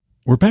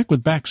We're back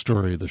with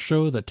Backstory, the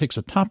show that takes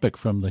a topic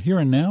from the here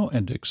and now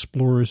and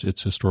explores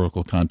its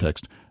historical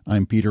context.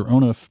 I'm Peter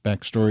Onuf,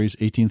 Backstory's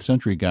 18th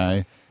century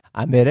guy.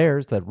 I'm Ed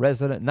Ayers, the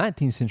resident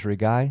 19th century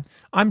guy.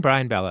 I'm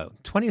Brian Bellow,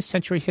 20th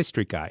century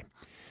history guy.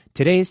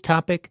 Today's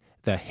topic,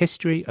 the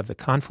history of the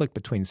conflict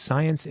between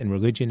science and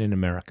religion in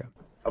America.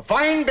 A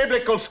fine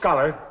biblical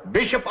scholar,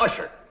 Bishop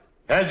Ussher,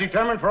 has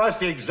determined for us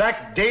the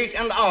exact date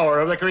and hour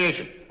of the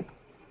creation.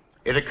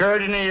 It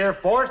occurred in the year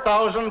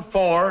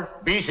 4004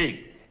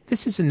 BC.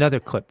 This is another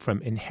clip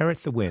from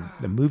Inherit the Wind,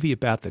 the movie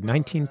about the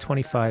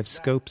 1925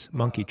 Scopes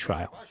monkey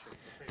trial.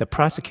 The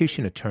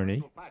prosecution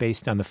attorney,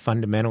 based on the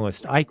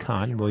fundamentalist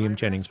icon William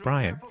Jennings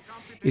Bryan,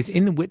 is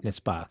in the witness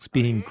box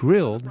being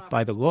grilled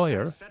by the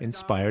lawyer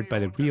inspired by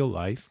the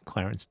real-life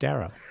Clarence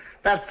Darrow.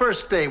 That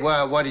first day,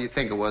 well, what do you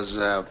think? It was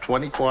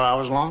 24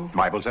 hours long? The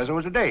Bible says it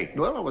was a day.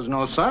 Well, it was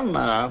no sun.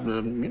 How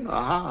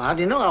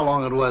do you know how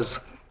long it was?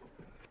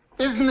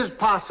 Isn't it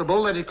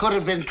possible that it could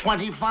have been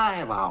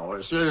 25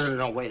 hours? There's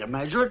no way to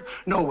measure it,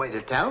 no way to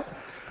tell.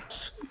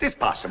 It's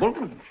possible.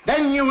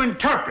 Then you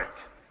interpret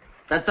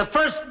that the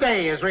first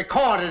day as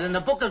recorded in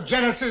the book of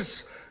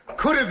Genesis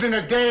could have been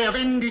a day of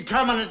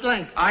indeterminate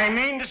length. I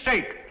mean to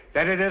state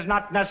that it is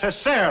not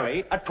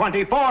necessarily a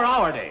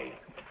 24-hour day.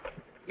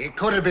 It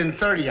could have been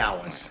 30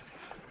 hours.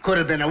 Could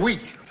have been a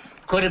week.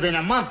 Could have been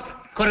a month.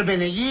 Could have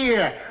been a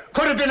year.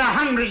 Could have been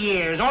 100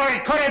 years. Or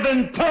it could have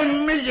been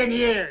 10 million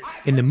years.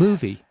 In the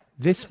movie,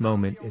 this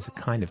moment is a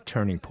kind of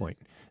turning point.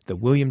 The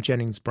William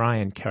Jennings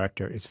Bryan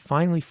character is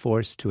finally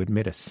forced to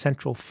admit a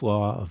central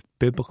flaw of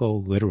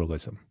biblical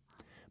literalism.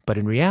 But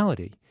in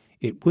reality,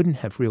 it wouldn't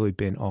have really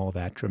been all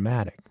that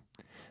dramatic.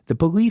 The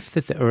belief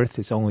that the Earth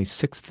is only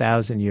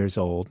 6,000 years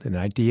old, an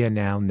idea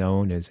now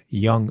known as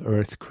young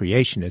Earth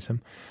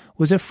creationism,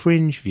 was a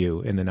fringe view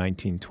in the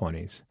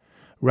 1920s.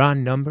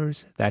 Ron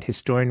Numbers, that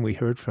historian we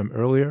heard from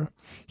earlier,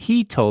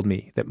 he told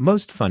me that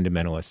most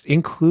fundamentalists,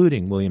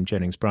 including William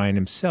Jennings Bryan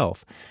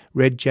himself,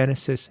 read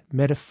Genesis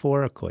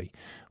metaphorically,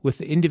 with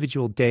the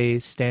individual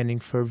days standing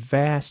for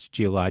vast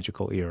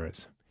geological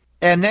eras.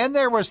 And then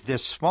there was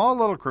this small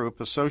little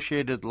group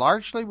associated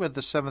largely with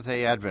the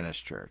Seventh-day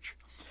Adventist Church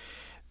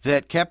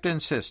that kept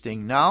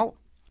insisting, no,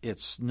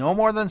 it's no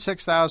more than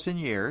 6,000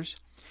 years,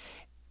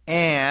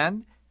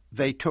 and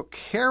they took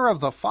care of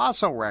the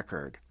fossil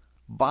record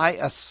by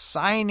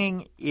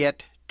assigning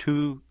it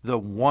to the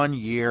 1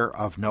 year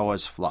of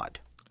Noah's flood.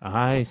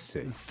 I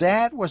see.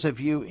 That was a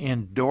view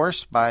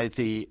endorsed by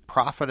the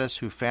prophetess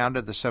who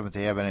founded the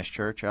Seventh-day Adventist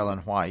Church, Ellen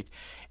White,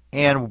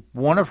 and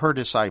one of her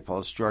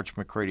disciples, George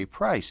McCready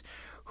Price,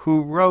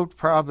 who wrote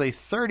probably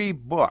 30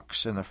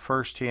 books in the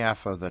first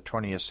half of the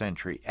 20th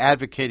century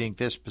advocating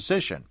this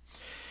position.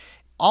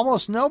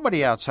 Almost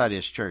nobody outside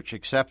his church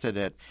accepted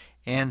it,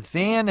 and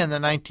then in the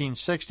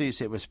 1960s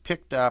it was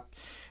picked up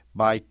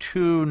by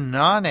two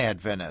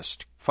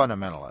non-Adventist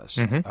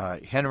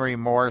fundamentalists, Henry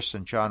Morris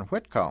and John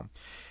Whitcomb,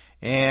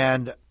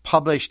 and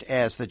published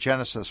as the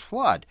Genesis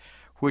Flood,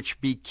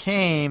 which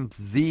became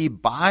the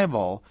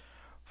Bible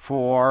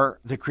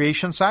for the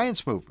creation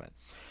science movement.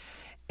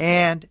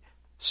 And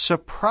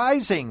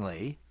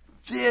surprisingly,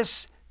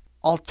 this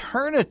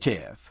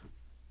alternative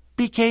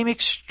became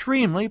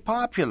extremely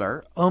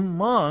popular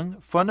among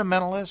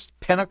fundamentalists,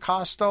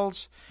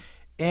 Pentecostals,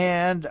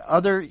 and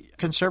other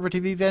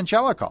conservative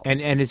evangelicals.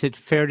 And is it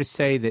fair to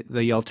say that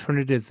the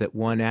alternative that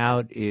won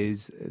out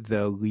is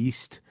the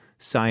least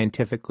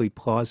scientifically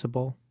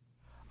plausible?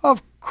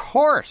 Of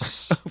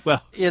course.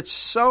 Well, it's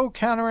so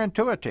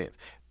counterintuitive.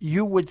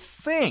 You would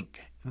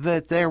think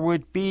that there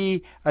would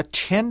be a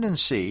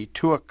tendency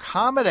to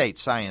accommodate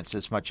science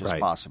as much as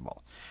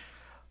possible.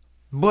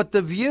 But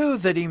the view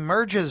that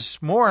emerges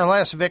more or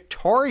less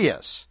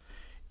victorious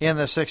in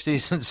the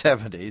 60s and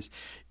 70s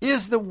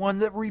is the one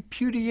that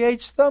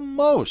repudiates the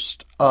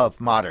most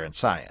of modern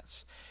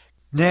science.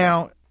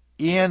 Now,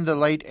 in the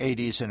late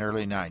 80s and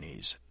early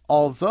 90s,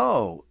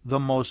 although the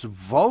most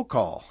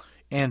vocal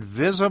and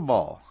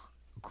visible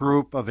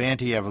group of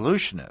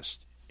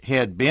anti-evolutionists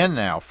had been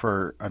now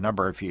for a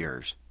number of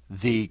years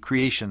the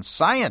creation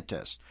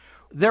scientists,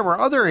 there were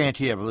other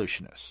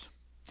anti-evolutionists.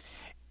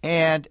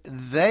 And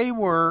they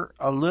were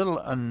a little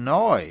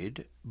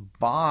annoyed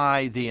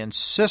by the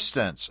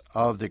insistence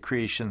of the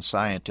creation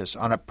scientists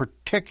on a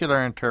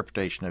particular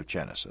interpretation of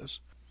Genesis.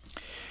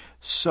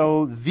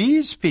 So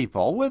these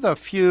people, with a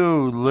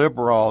few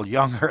liberal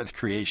young earth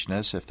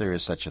creationists, if there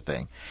is such a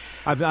thing.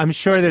 I'm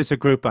sure there's a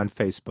group on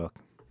Facebook.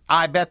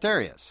 I bet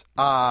there is.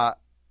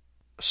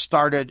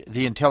 Started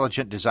the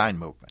intelligent design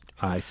movement.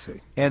 I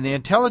see. And the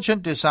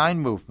intelligent design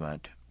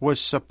movement was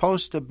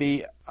supposed to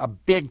be a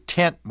big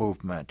tent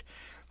movement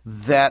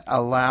that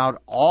allowed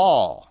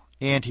all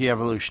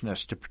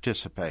anti-evolutionists to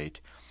participate,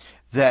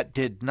 that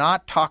did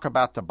not talk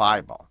about the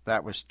Bible.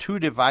 That was too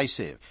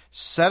divisive.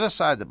 Set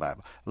aside the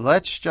Bible.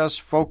 Let's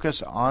just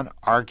focus on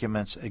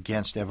arguments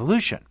against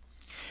evolution.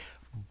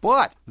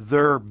 But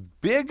their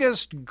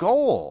biggest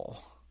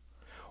goal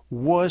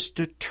was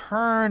to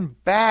turn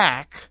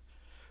back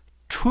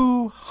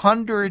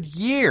 200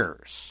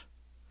 years.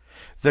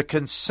 the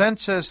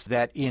consensus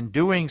that in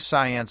doing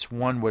science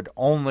one would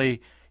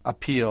only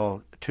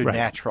appeal to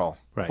natural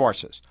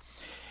forces.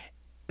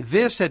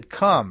 This had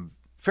come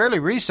fairly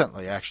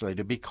recently, actually,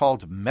 to be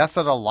called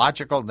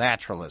methodological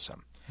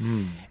naturalism.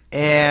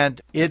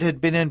 And it had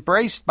been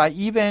embraced by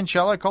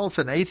evangelicals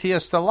and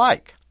atheists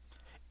alike,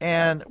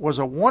 and was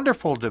a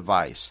wonderful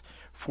device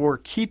for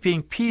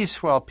keeping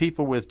peace while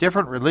people with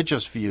different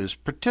religious views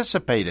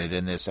participated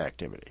in this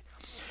activity.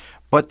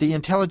 But the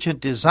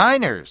intelligent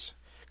designers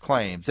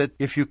claimed that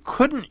if you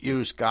couldn't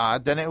use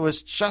God, then it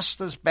was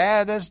just as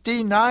bad as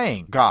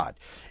denying God.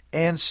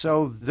 And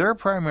so their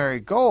primary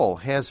goal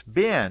has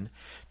been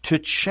to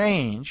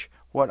change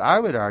what I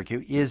would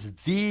argue is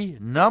the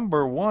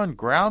number one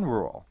ground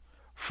rule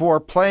for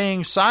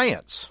playing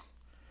science.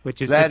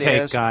 Which is to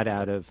take God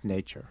out of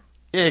nature.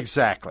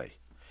 Exactly.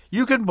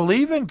 You can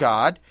believe in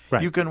God,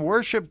 Right. you can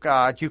worship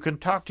God, you can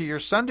talk to your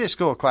Sunday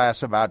school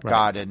class about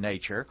God and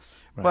nature,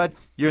 but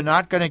you're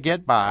not going to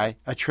get by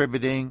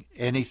attributing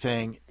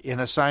anything in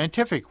a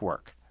scientific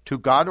work to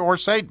God or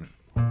Satan.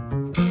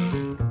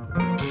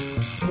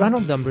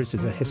 Ronald Numbers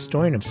is a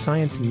historian of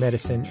science and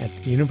medicine at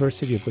the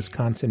University of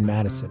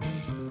Wisconsin-Madison.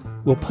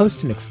 We'll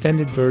post an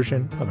extended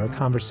version of our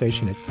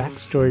conversation at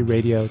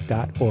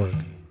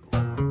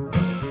backstoryradio.org.